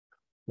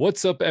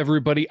What's up,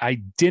 everybody?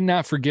 I did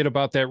not forget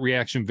about that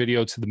reaction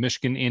video to the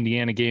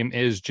Michigan-Indiana game.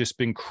 It has just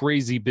been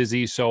crazy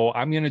busy, so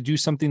I'm going to do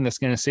something that's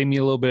going to save me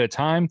a little bit of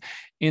time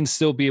and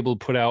still be able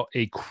to put out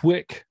a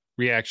quick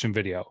reaction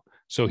video.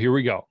 So here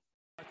we go.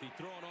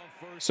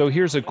 So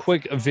here's a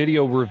quick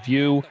video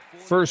review.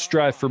 First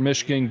drive for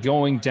Michigan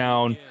going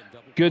down,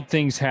 good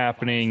things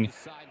happening,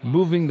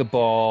 moving the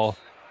ball.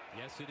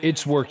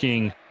 It's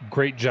working.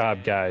 Great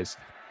job, guys.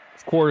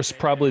 Of course,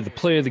 probably the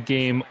play of the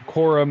game,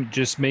 Corum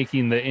just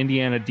making the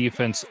Indiana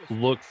defense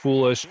look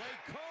foolish,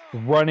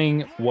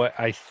 running what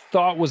I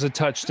thought was a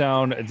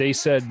touchdown. They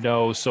said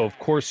no, so of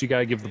course you got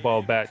to give the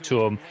ball back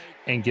to them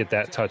and get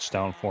that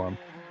touchdown for them.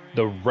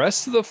 The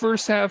rest of the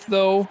first half,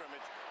 though,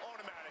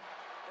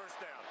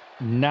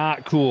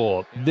 not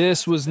cool.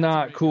 This was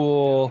not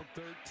cool.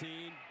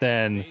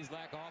 Then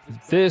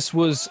this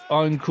was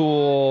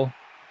uncool.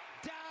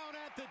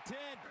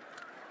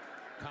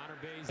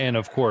 And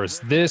of course,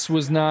 this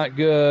was not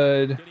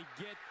good.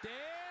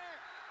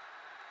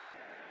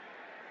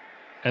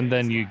 And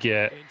then you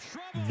get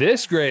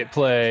this great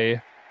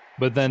play,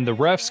 but then the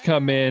refs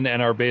come in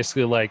and are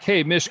basically like,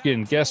 hey,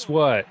 Michigan, guess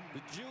what?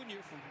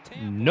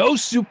 No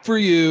soup for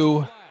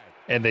you.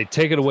 And they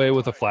take it away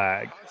with a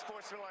flag.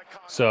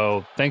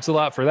 So thanks a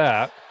lot for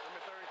that.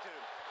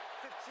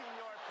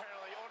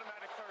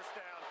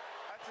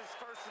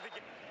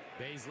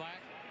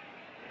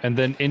 And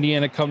then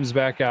Indiana comes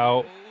back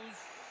out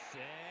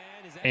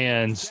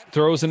and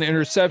throws an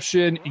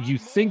interception. You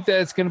think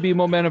that it's going to be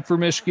momentum for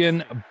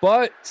Michigan,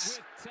 but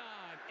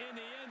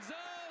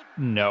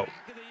no.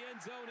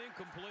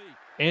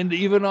 And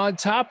even on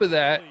top of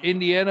that,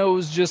 Indiana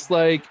was just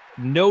like,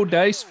 no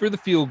dice for the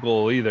field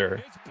goal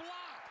either.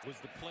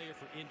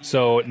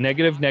 So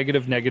negative,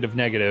 negative, negative,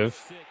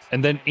 negative.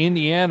 And then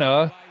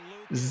Indiana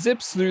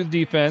zips through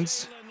the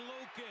defense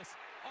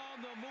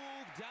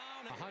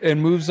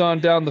and moves on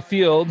down the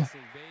field.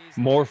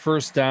 More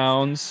first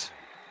downs.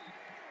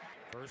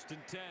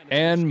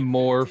 And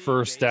more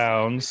first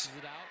downs.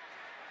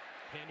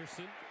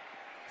 Henderson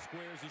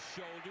squares his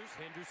shoulders.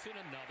 Henderson,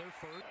 another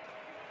first.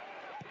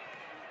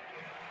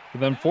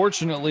 But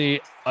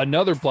unfortunately,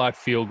 another blocked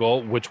field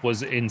goal, which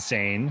was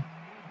insane.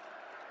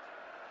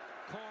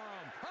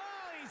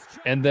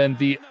 And then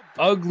the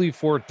ugly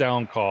fourth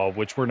down call,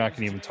 which we're not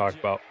going to even talk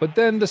about. But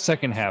then the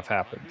second half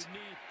happened.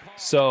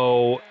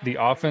 So the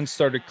offense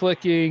started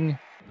clicking.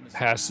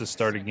 Passes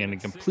started getting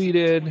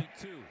completed.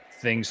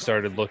 Things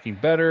started looking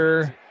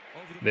better.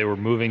 They were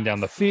moving down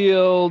the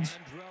field.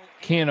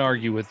 Can't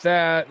argue with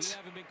that.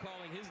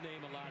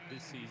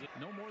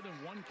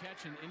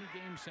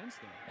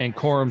 And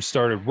Corum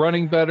started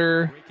running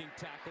better.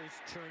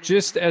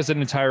 Just as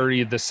an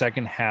entirety, the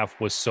second half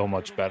was so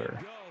much better.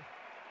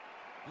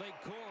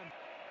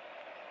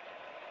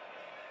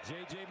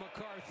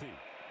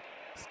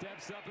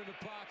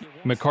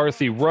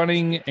 McCarthy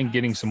running and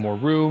getting some more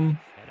room.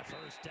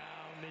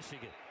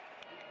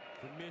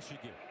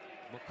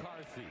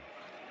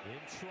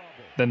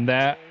 Then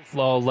that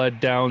all led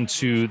down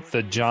to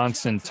the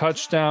Johnson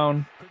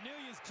touchdown.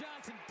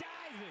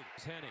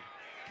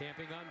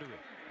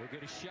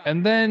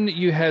 And then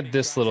you had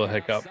this little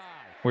hiccup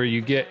where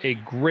you get a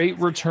great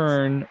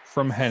return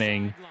from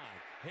Henning,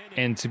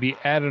 and to be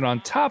added on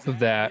top of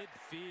that,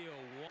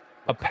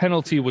 a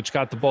penalty which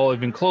got the ball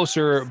even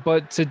closer,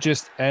 but to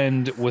just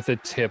end with a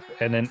tip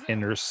and an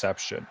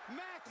interception.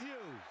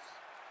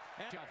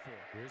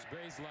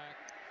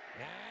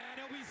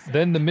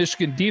 Then the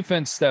Michigan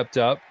defense stepped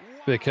up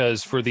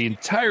because for the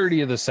entirety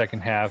of the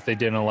second half, they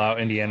didn't allow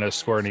Indiana to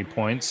score any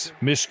points.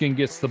 Michigan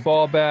gets the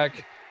ball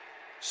back.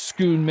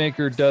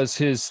 Schoonmaker does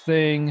his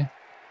thing.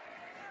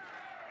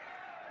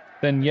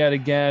 Then yet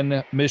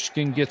again,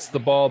 Michigan gets the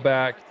ball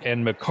back,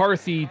 and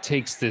McCarthy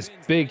takes this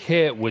big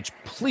hit, which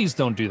please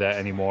don't do that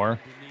anymore.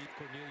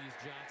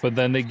 But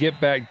then they get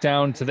back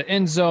down to the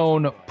end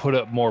zone, put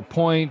up more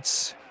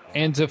points,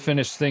 and to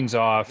finish things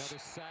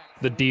off,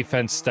 the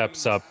defense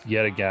steps up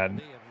yet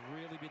again.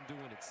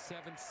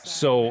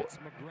 So,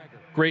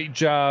 great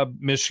job,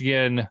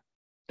 Michigan.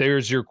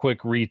 There's your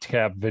quick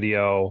recap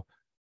video.